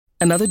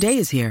Another day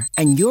is here,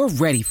 and you're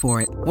ready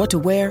for it. What to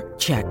wear?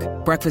 Check.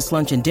 Breakfast,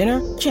 lunch, and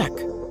dinner? Check.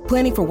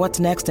 Planning for what's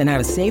next and how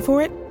to save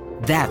for it?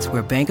 That's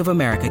where Bank of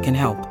America can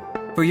help.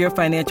 For your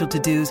financial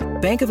to-dos,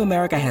 Bank of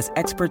America has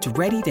experts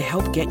ready to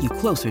help get you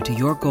closer to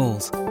your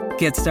goals.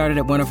 Get started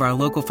at one of our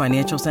local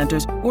financial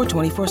centers or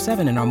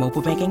 24/7 in our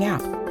mobile banking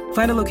app.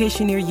 Find a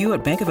location near you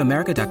at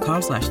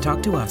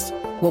bankofamerica.com/talktous.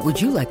 What would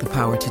you like the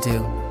power to do?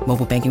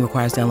 Mobile banking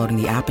requires downloading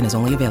the app and is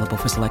only available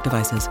for select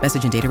devices.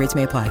 Message and data rates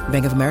may apply.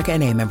 Bank of America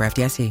NA, member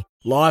FDIC.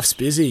 Life's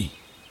busy.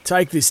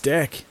 Take this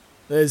deck.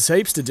 There's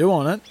heaps to do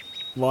on it,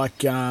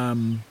 like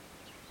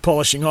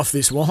polishing off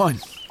this wine.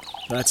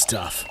 That's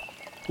tough.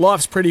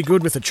 Life's pretty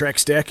good with a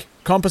Trex deck.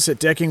 Composite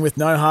decking with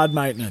no hard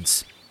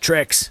maintenance.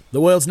 Trex,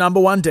 the world's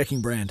 #1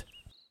 decking brand.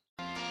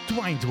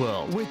 Dwayne's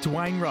World with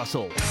Dwayne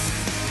Russell.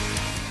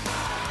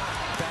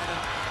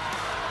 Bannon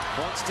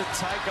wants to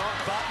take on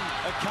Button.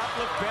 A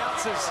couple of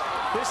bounces.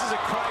 This is a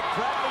Craig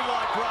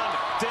Bradley-like run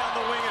down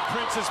the wing at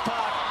Princes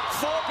Park.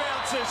 4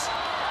 bounces.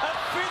 A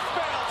 5th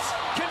bounce.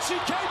 Can she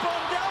keep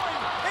on going?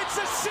 It's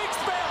a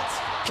 6th bounce.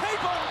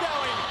 Keep on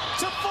going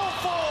to full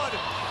forward.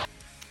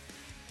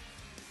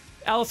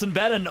 Alison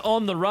Bannon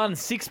on the run,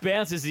 6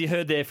 bounces you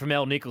heard there from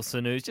Al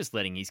Nicholson, who's just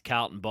letting his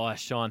Carlton bias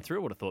shine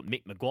through. I would have thought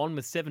Mick McGuan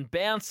with 7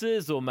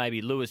 bounces, or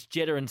maybe Lewis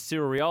Jetta and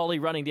Cyril Rioli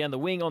running down the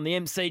wing on the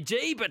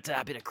MCG, but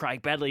a bit of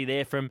Craig Bradley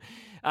there from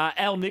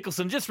Al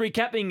Nicholson. Just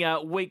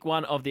recapping week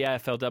 1 of the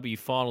AFLW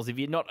finals. If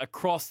you're not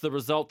across the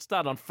results,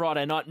 start on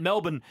Friday night.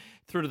 Melbourne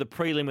through to the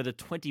prelim with a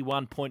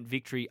 21-point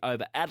victory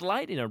over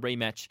Adelaide in a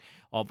rematch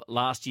of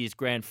last year's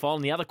grand final.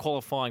 In the other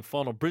qualifying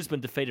final, Brisbane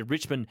defeated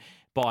Richmond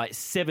by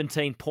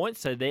 17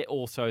 points, so they're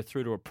also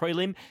through to a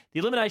prelim. The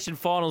elimination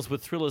finals were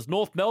thrillers.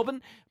 North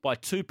Melbourne by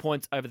 2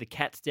 points over the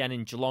Cats down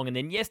in Geelong. And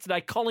then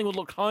yesterday, Collingwood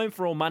looked home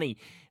for all money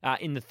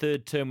in the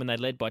third term when they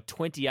led by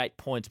 28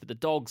 points. But the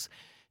Dogs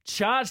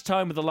charged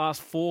home with the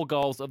last 4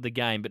 goals of the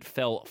game, but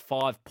fell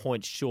 5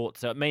 points short.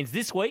 So it means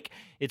this week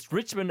it's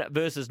Richmond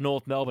versus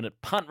North Melbourne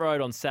at Punt Road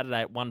on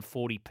Saturday at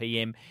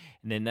 1:40pm.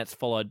 And then that's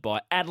followed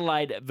by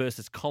Adelaide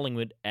versus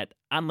Collingwood at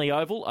Unley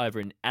Oval over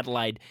in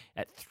Adelaide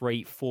at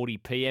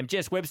 3:40pm.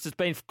 Jess Webster's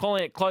been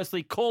following it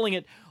closely, calling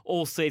it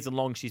all season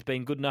long. She's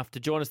been good enough to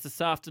join us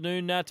this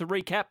afternoon to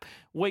recap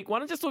week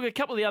 1 and just look at a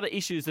couple of the other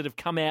issues that have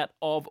come out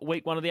of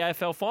week 1 of the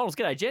AFL finals.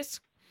 G'day,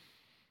 Jess.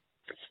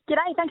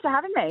 G'day, thanks for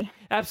having me.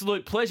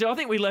 Absolute pleasure. I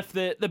think we left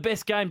the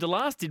best game to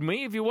last, didn't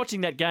we? If you're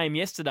watching that game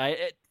yesterday,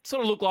 it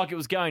sort of looked like it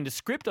was going to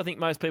script. I think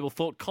most people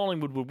thought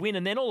Collingwood would win,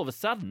 and then all of a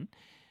sudden,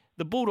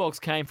 the Bulldogs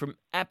came from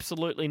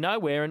absolutely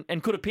nowhere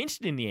and could have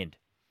pinched it in the end.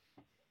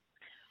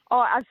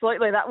 Oh,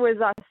 absolutely. That was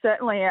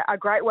certainly a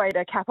great way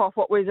to cap off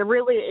what was a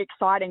really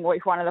exciting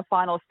week 1 of the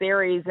final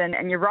series.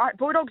 And you're right,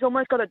 Bulldogs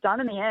almost got it done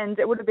in the end.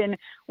 It would have been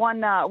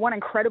one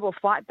incredible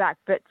fight back,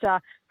 but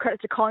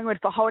credit to Collingwood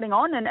for holding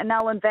on and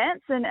they'll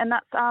advance, and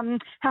that's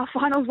how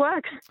finals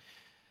work.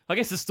 I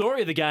guess the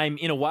story of the game,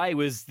 in a way,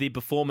 was the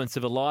performance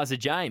of Eliza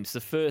James, the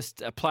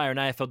first player in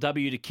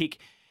AFLW to kick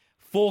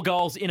 4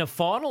 goals in a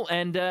final,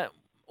 and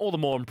all the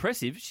more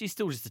impressive, she's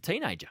still just a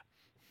teenager.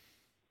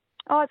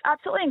 Oh, it's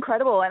absolutely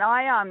incredible. And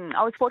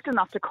I was fortunate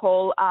enough to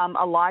call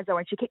Eliza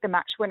when she kicked the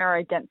match winner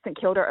against St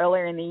Kilda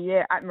earlier in the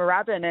year at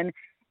Moorabbin. And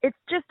it's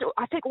just,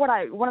 I think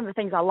one of the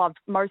things I love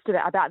most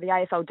about the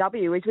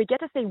AFLW is we get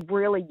to see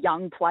really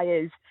young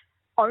players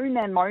own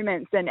their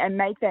moments and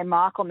make their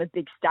mark on the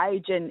big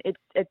stage. And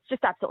it's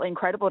just absolutely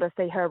incredible to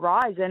see her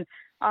rise. And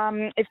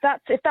if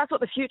that's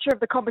what the future of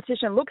the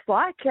competition looks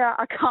like,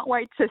 I can't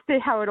wait to see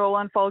how it all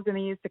unfolds in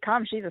the years to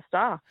come. She's a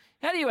star.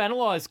 How do you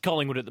analyse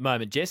Collingwood at the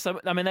moment, Jess?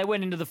 I mean, they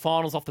went into the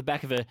finals off the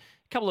back of a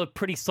couple of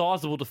pretty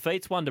sizable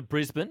defeats, one to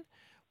Brisbane,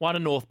 one to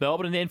North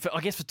Melbourne, and then for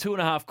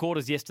 2.5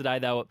 quarters yesterday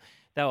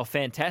they were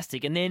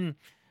fantastic, and then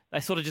they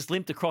sort of just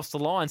limped across the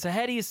line. So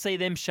how do you see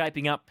them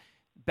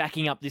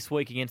backing up this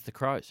week against the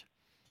Crows?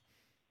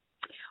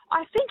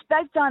 I think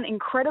they've done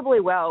incredibly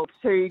well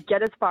to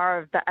get as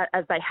far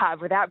as they have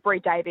without Brie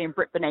Davey and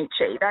Britt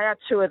Benici. They are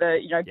 2 of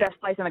the best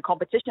players in the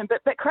competition.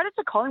 But credit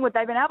to Collingwood,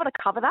 they've been able to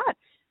cover that.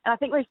 And I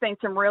think we've seen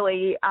some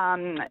really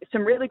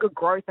good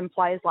growth in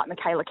players like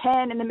Michaela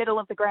Cann in the middle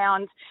of the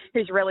ground,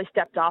 who's really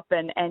stepped up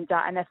and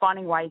they're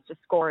finding ways to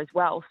score as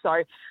well. So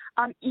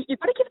you've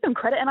got to give them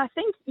credit. And I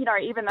think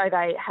even though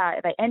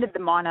they ended the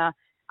minor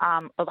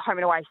of the home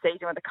and away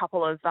season with a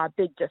couple of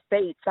big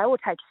defeats, they will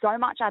take so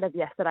much out of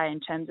yesterday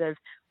in terms of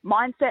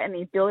mindset and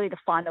the ability to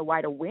find a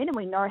way to win. And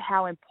we know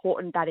how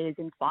important that is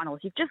in finals.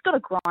 You've just got to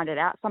grind it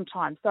out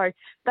sometimes. So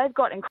they've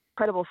got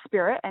incredible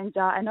spirit, and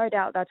no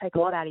doubt they'll take a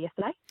lot out of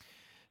yesterday.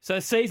 So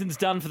season's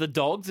done for the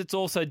Dogs. It's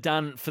also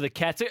done for the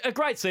Cats. A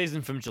great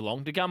season from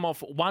Geelong to come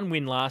off 1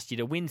 win last year,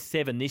 to win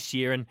 7 this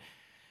year. And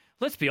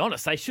let's be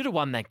honest, they should have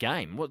won that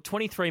game.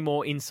 23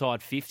 more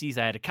inside 50s.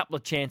 They had a couple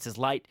of chances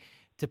late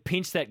to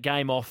pinch that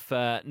game off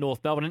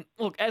North Melbourne. And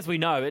look, as we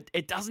know,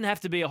 it doesn't have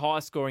to be a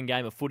high-scoring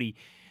game of footy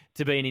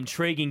to be an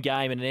intriguing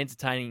game and an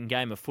entertaining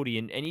game of footy.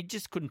 And you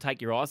just couldn't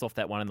take your eyes off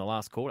that one in the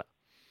last quarter.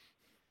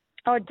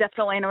 Oh,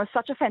 definitely. And it was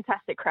such a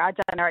fantastic crowd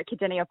down there at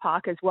Cardinia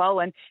Park as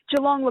well. And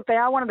Geelong, look, they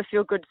are one of the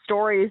feel-good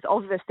stories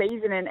of the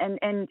season.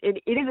 And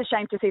it is a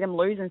shame to see them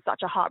lose in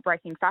such a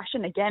heartbreaking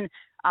fashion. Again,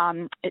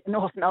 at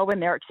North Melbourne,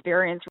 their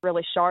experience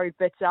really showed.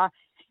 But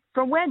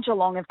from where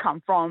Geelong have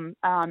come from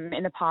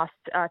in the past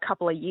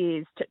couple of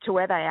years to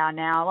where they are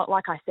now,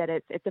 like I said,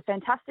 it's a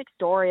fantastic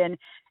story. And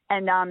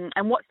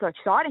what's so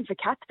exciting for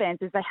Cats fans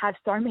is they have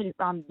so many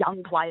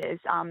young players,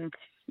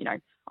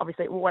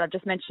 obviously what I've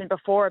just mentioned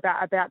before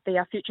about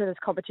the future of this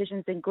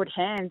competition's in good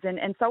hands,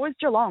 and so is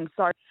Geelong.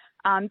 So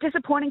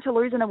disappointing to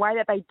lose in the way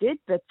that they did,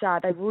 but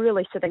they're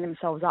really setting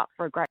themselves up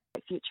for a great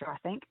future, I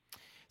think.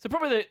 So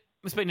probably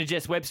we're speaking to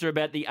Jess Webster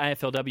about the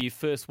AFLW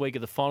first week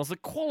of the finals. The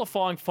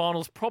qualifying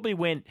finals probably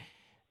went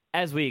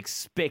as we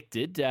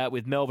expected,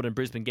 with Melbourne and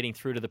Brisbane getting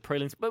through to the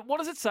prelims. But what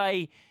does it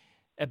say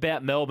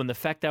about Melbourne, the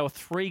fact they were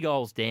 3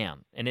 goals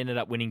down and ended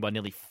up winning by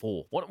nearly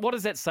 4? What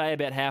does that say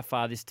about how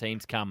far this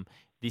team's come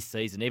this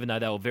season, even though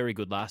they were very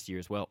good last year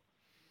as well?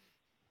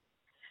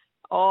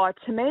 Oh,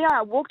 to me,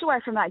 I walked away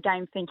from that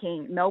game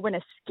thinking Melbourne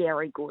is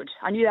scary good.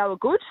 I knew they were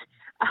good,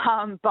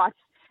 but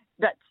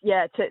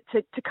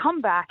to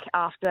come back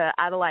after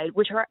Adelaide,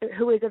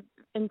 who is an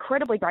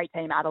incredibly great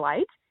team,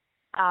 Adelaide,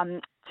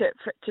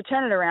 to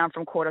turn it around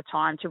from quarter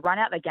time, to run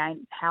out the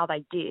game how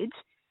they did,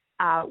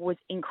 was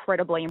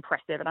incredibly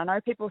impressive. And I know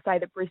people say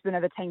that Brisbane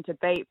are the team to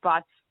beat,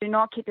 but do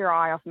not keep your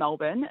eye off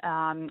Melbourne.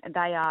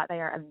 They are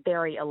a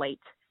very elite.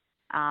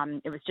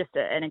 It was just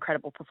an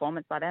incredible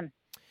performance by them.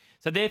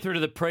 So they're through to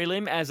the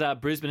prelim, as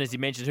Brisbane, as you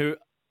mentioned, who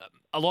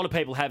a lot of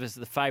people have as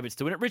the favourites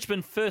to win it.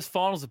 Richmond, first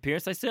finals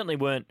appearance, they certainly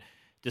weren't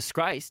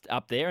disgraced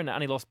up there and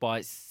only lost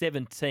by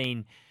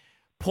 17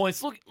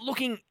 points.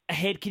 Looking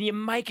ahead, can you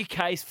make a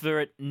case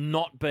for it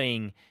not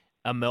being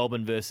a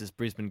Melbourne versus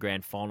Brisbane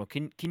grand final?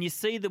 Can you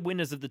see the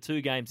winners of the 2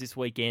 games this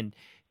weekend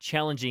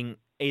challenging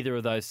either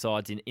of those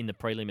sides in the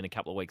prelim in a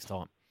couple of weeks'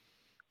 time?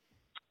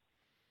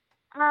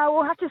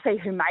 We'll have to see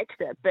who makes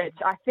it, but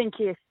I think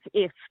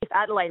if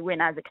Adelaide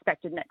win as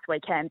expected next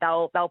weekend,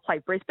 they'll play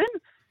Brisbane.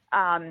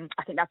 I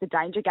think that's a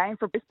danger game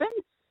for Brisbane.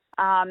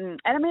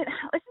 And I mean,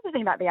 this is the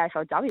thing about the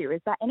AFLW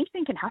is that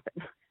anything can happen.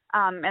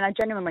 And I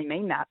genuinely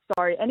mean that.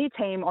 So any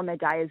team on their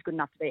day is good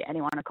enough to beat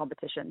anyone in a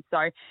competition.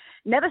 So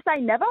never say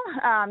never.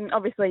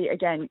 Obviously,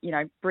 again,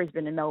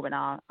 Brisbane and Melbourne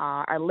are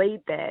a lead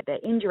there. They're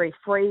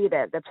injury-free.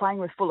 They're playing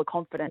with full of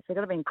confidence. They're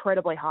going to be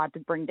incredibly hard to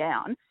bring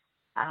down.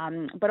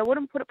 But I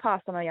wouldn't put it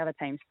past some of the other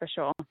teams for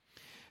sure.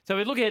 So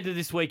we look ahead to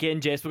this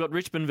weekend, Jess. We've got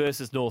Richmond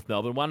versus North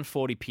Melbourne,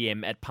 1:40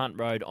 p.m. at Punt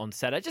Road on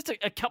Saturday. Just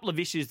a couple of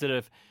issues that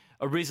have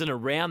arisen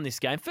around this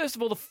game. First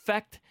of all, the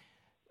fact,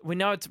 we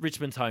know it's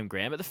Richmond's home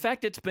ground, but the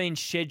fact it's been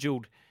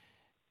scheduled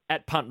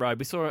at Punt Road.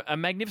 We saw a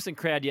magnificent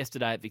crowd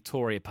yesterday at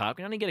Victoria Park.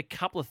 We only get a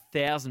couple of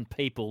thousand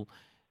people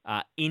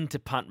into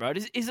Punt Road.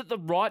 Is it the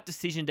right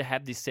decision to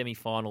have this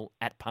semi-final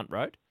at Punt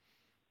Road?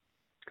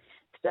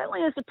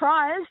 Certainly a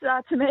surprise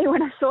to me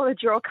when I saw the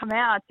draw come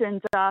out.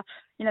 And,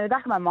 in the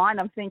back of my mind,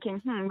 I'm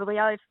thinking, will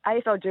the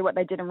AFL do what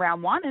they did in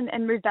round 1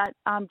 and move that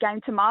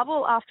game to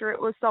Marvel after it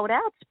was sold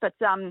out? But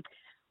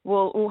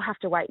we'll have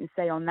to wait and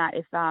see on that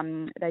if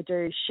they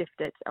do shift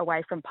it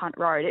away from Punt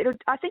Road.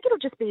 I think it'll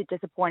just be a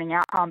disappointing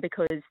outcome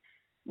because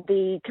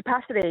the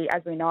capacity,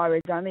 as we know,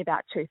 is only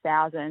about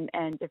 2,000.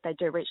 And if they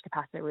do reach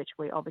capacity, which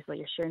we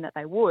obviously assume that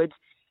they would,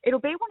 it'll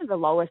be one of the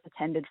lowest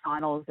attended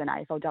finals in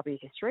AFLW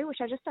history, which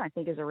I just don't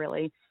think is a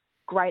really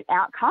great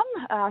outcome.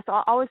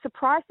 So I was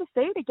surprised to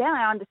see it. Again,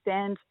 I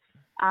understand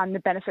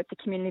the benefits of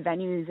community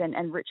venues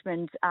and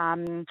Richmond,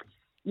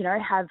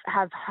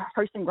 have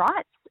hosting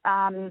rights.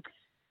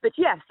 But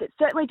yes, it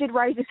certainly did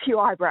raise a few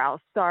eyebrows.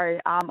 So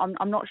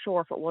I'm not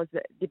sure if it was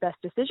the best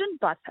decision,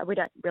 but we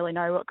don't really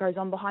know what goes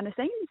on behind the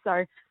scenes.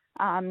 So,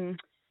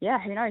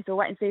 who knows? We'll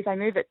wait and see if they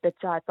move it, but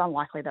it's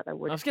unlikely that they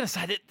would. I was going to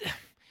say that.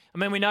 I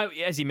mean, we know,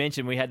 as you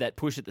mentioned, we had that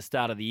push at the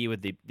start of the year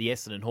with the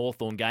Essendon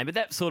Hawthorn game, but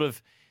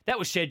that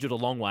was scheduled a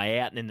long way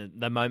out, and then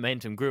the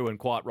momentum grew, and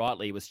quite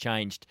rightly it was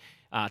changed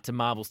to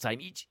Marvel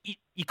Stadium.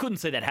 You couldn't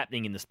see that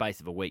happening in the space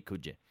of a week,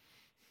 could you?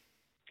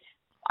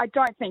 I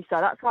don't think so.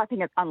 That's why I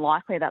think it's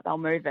unlikely that they'll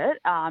move it,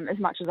 as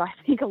much as I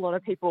think a lot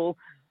of people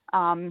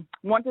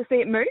want to see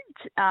it moved.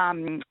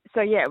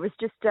 It was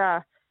just...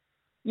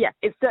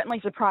 it certainly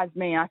surprised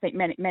me, and I think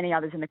many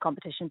others in the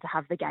competition to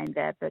have the game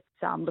there. But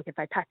look, if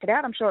they pack it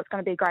out, I'm sure it's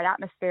going to be a great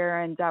atmosphere,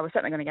 and we're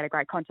certainly going to get a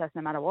great contest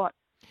no matter what.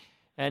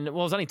 And it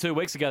was only 2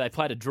 weeks ago they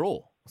played a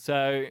draw,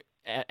 so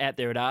out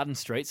there at Arden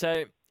Street.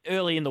 So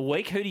early in the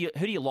week, who do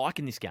you like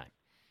in this game?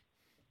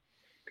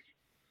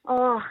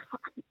 Oh,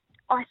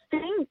 I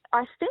think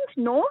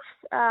North.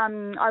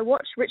 I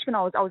watched Richmond.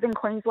 I was in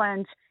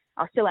Queensland.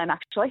 I still am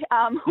actually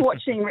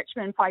watching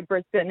Richmond play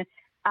Brisbane.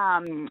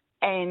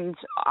 And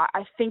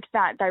I think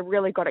that they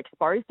really got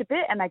exposed a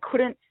bit, and they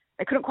couldn't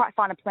quite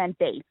find a plan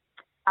B.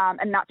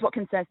 And that's what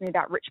concerns me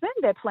about Richmond.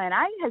 Their plan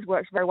A has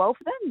worked very well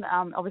for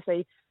them.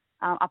 Obviously,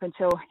 up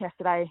until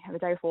yesterday, the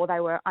day before, they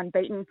were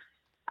unbeaten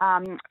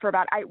for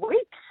about 8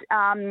 weeks.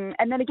 And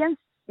then against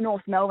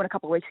North Melbourne a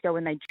couple of weeks ago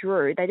when they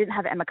drew, they didn't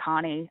have Emma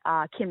Carney.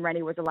 Kim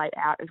Rennie was a late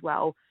out as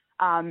well.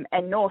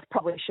 and North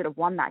probably should have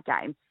won that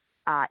game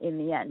in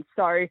the end.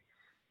 So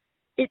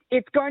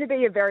it's going to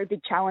be a very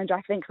big challenge,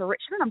 I think, for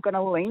Richmond. I'm going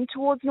to lean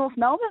towards North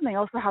Melbourne. They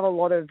also have a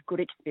lot of good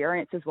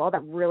experience as well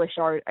that really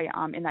showed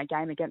in that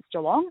game against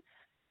Geelong.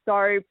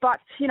 So, but,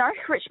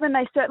 Richmond,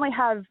 they certainly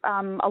have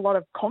a lot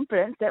of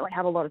confidence, certainly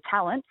have a lot of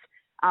talent.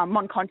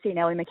 Monconti and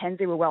Ellie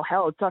McKenzie were well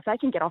held. So if they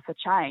can get off the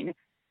chain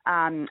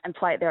and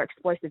play at their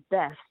explosive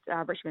best,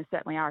 Richmond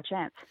certainly are a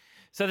chance.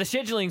 So the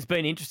scheduling's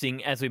been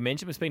interesting, as we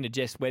mentioned. We're speaking to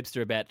Jess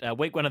Webster about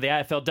week one of the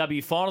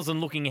AFLW finals and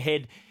looking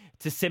ahead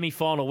to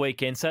semi-final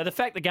weekend. So the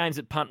fact the game's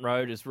at Punt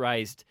Road has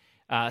raised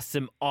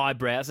some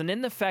eyebrows. And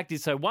then the fact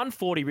is, so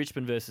 140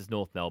 Richmond versus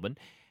North Melbourne,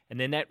 and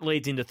then that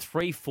leads into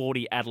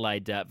 340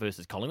 Adelaide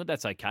versus Collingwood.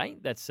 That's okay.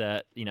 That's,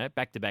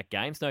 back-to-back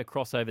games, no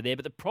crossover there.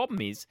 But the problem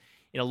is,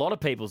 in a lot of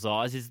people's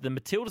eyes, is the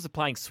Matildas are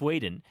playing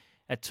Sweden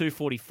at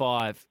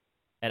 2:45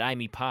 at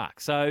Amy Park.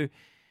 So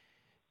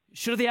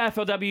should the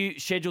AFLW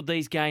scheduled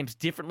these games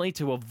differently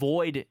to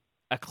avoid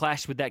a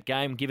clash with that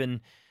game,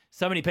 given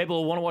so many people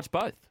will want to watch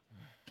both?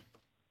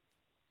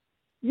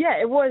 Yeah,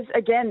 it was,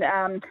 again,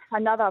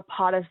 another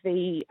part of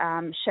the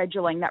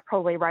scheduling that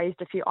probably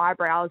raised a few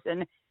eyebrows.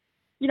 And,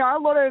 a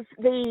lot of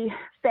the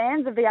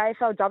fans of the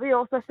AFLW are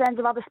also fans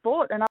of other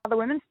sport and other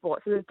women's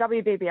sports. So there's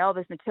WBBL,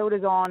 there's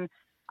Matildas on,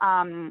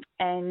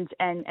 and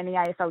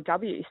the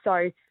AFLW.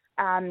 So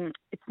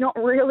it's not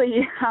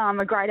really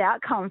a great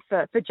outcome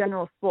for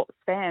general sports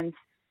fans,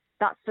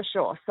 that's for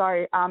sure.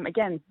 So,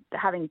 again,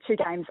 having two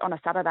games on a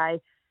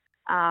Saturday,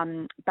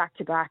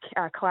 back-to-back,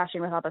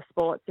 clashing with other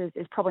sports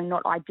is probably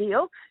not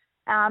ideal.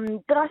 But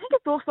I think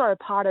it's also a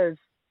part of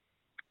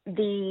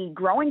the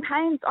growing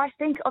pains, I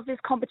think, of this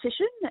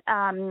competition.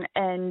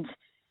 And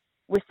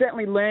we're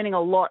certainly learning a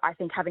lot, I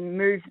think, having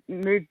moved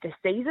the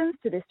seasons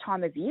to this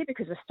time of year,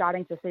 because we're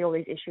starting to see all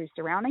these issues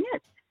surrounding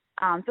it.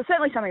 So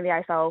certainly something the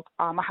AFL,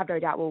 I have no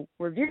doubt, will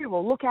review,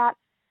 will look at.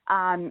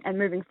 And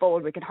moving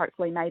forward, we can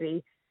hopefully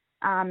maybe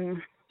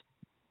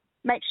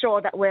make sure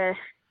that we're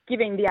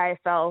giving the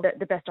AFL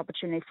the best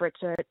opportunity for it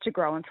to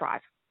grow and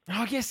thrive.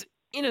 I guess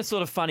in a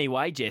sort of funny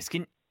way, Jess,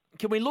 can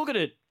we look at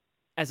it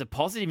as a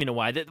positive in a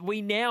way that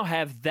we now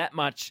have that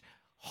much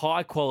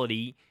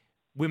high-quality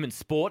women's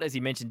sport? As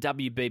you mentioned,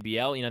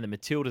 WBBL, the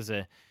Matildas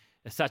are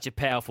such a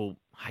powerful,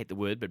 I hate the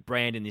word, but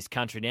brand in this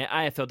country now.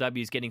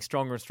 AFLW is getting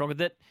stronger and stronger.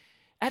 That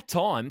at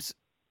times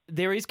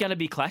there is going to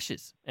be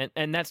clashes,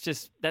 and that's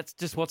just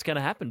what's going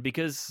to happen,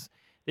 because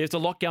there's a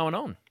lot going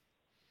on.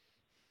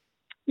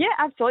 Yeah,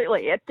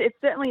 absolutely. It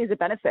certainly is a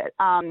benefit.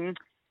 And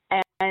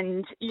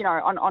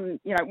on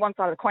one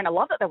side of the coin, I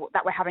love it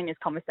that we're having these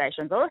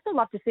conversations. I also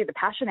love to see the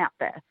passion out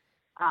there.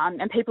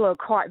 And people are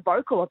quite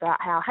vocal about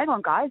how, hang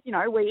on, guys,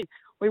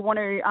 we want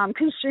to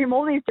consume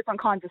all these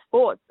different kinds of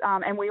sports.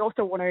 And we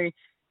also want to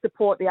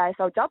support the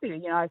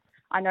AFLW.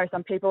 I know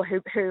some people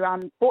who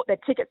bought their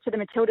tickets to the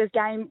Matildas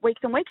game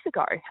weeks and weeks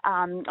ago,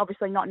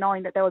 obviously not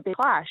knowing that there would be a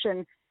clash.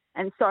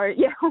 And so,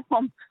 yeah,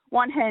 on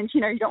one hand, you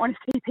don't want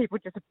to see people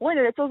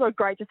disappointed. It's also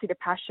great to see the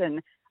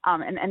passion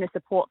and the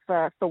support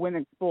for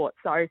women's sports.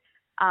 So,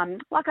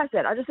 like I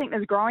said, I just think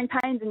there's growing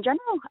pains in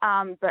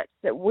general, but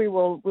that we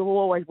will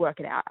always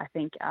work it out, I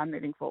think,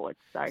 moving forward.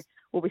 So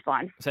we'll be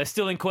fine. So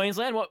still in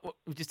Queensland? What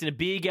just in a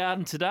beer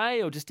garden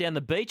today, or just down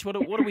the beach? What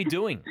are we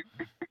doing?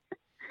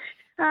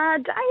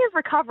 Day of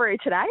recovery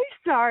today.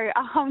 So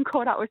I'm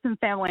caught up with some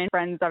family and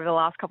friends over the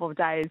last couple of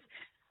days.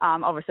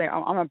 Obviously,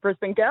 I'm a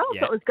Brisbane girl,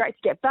 so it was great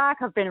to get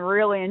back. I've been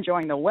really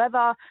enjoying the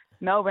weather.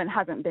 Melbourne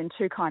hasn't been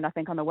too kind, I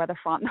think, on the weather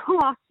front the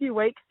last few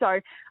weeks. So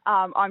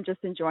I'm just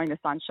enjoying the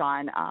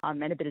sunshine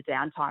and a bit of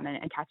downtime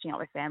and catching up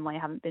with family. I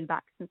haven't been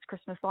back since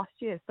Christmas last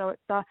year. So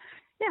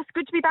it's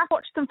good to be back,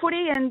 watch some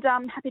footy, and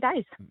happy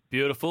days.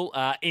 Beautiful.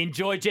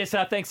 Enjoy,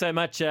 Jessa. Thanks so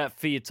much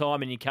for your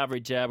time and your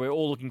coverage. We're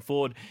all looking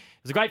forward.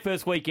 It was a great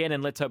first weekend,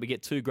 and let's hope we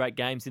get two great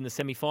games in the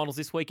semi-finals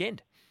this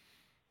weekend.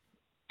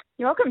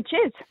 You're welcome.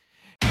 Cheers.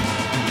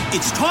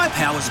 It's Tyre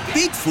Power's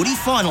Big Footy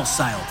Final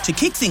Sale. To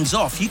kick things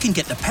off, you can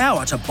get the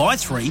power to buy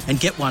 3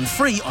 and get 1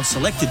 free on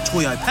selected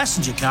Toyo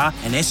passenger car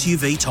and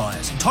SUV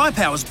tyres. Tyre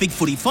Power's Big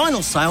Footy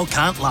Final Sale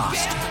can't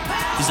last.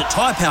 Visit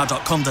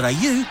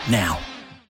tyrepower.com.au now.